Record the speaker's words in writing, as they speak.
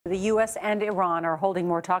The U.S. and Iran are holding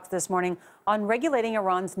more talks this morning on regulating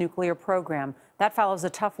Iran's nuclear program. That follows a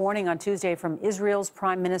tough warning on Tuesday from Israel's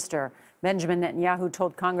prime minister. Benjamin Netanyahu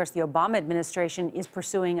told Congress the Obama administration is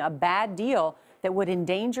pursuing a bad deal that would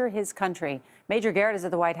endanger his country. Major Garrett is at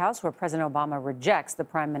the White House, where President Obama rejects the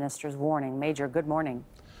prime minister's warning. Major, good morning.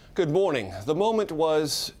 Good morning. The moment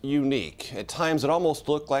was unique. At times, it almost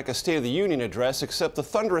looked like a State of the Union address, except the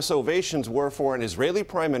thunderous ovations were for an Israeli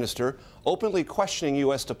prime minister openly questioning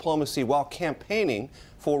U.S. diplomacy while campaigning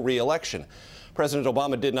for re-election. President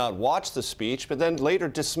Obama did not watch the speech, but then later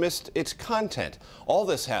dismissed its content. All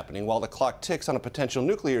this happening while the clock ticks on a potential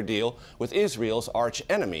nuclear deal with Israel's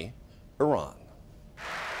arch-enemy, Iran.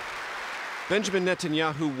 Benjamin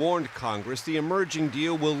Netanyahu warned Congress the emerging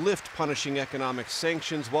deal will lift punishing economic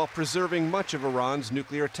sanctions while preserving much of Iran's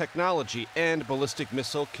nuclear technology and ballistic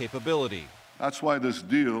missile capability. That's why this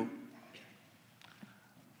deal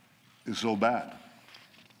is so bad.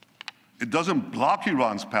 It doesn't block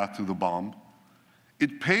Iran's path to the bomb.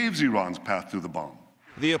 It paves Iran's path to the bomb.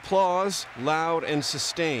 The applause, loud and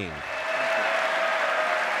sustained,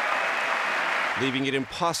 leaving it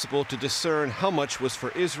impossible to discern how much was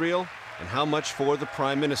for Israel and how much for the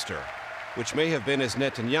prime minister, which may have been as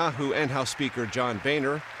Netanyahu and House Speaker John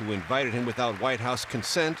Boehner, who invited him without White House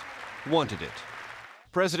consent, wanted it.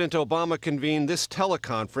 President Obama convened this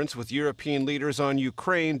teleconference with European leaders on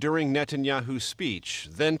Ukraine during Netanyahu's speech,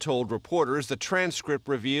 then told reporters the transcript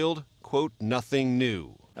revealed, quote, nothing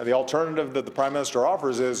new. Now, the alternative that the prime minister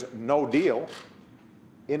offers is no deal,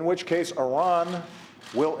 in which case Iran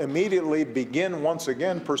will immediately begin once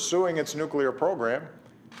again pursuing its nuclear program,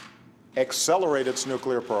 accelerate its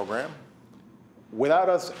nuclear program, without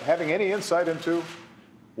us having any insight into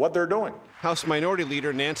what they're doing. House Minority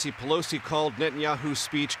Leader Nancy Pelosi called Netanyahu's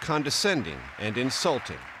speech condescending and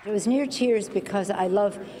insulting. It was near tears because I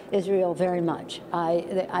love Israel very much.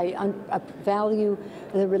 I value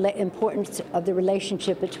the importance of the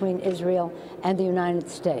relationship between Israel and the United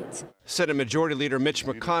States. Senate Majority Leader Mitch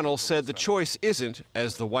McConnell said the choice isn't,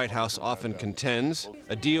 as the White House often contends,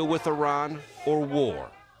 a deal with Iran or war.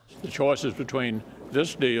 The choice is between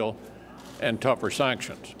this deal and tougher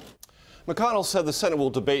sanctions. McConnell said the Senate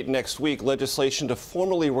will debate next week legislation to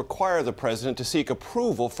formally require the president to seek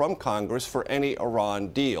approval from Congress for any Iran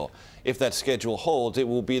deal. If that schedule holds, it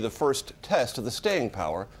will be the first test of the staying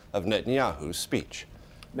power of Netanyahu's speech.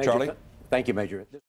 Major, Charlie? thank you, Major.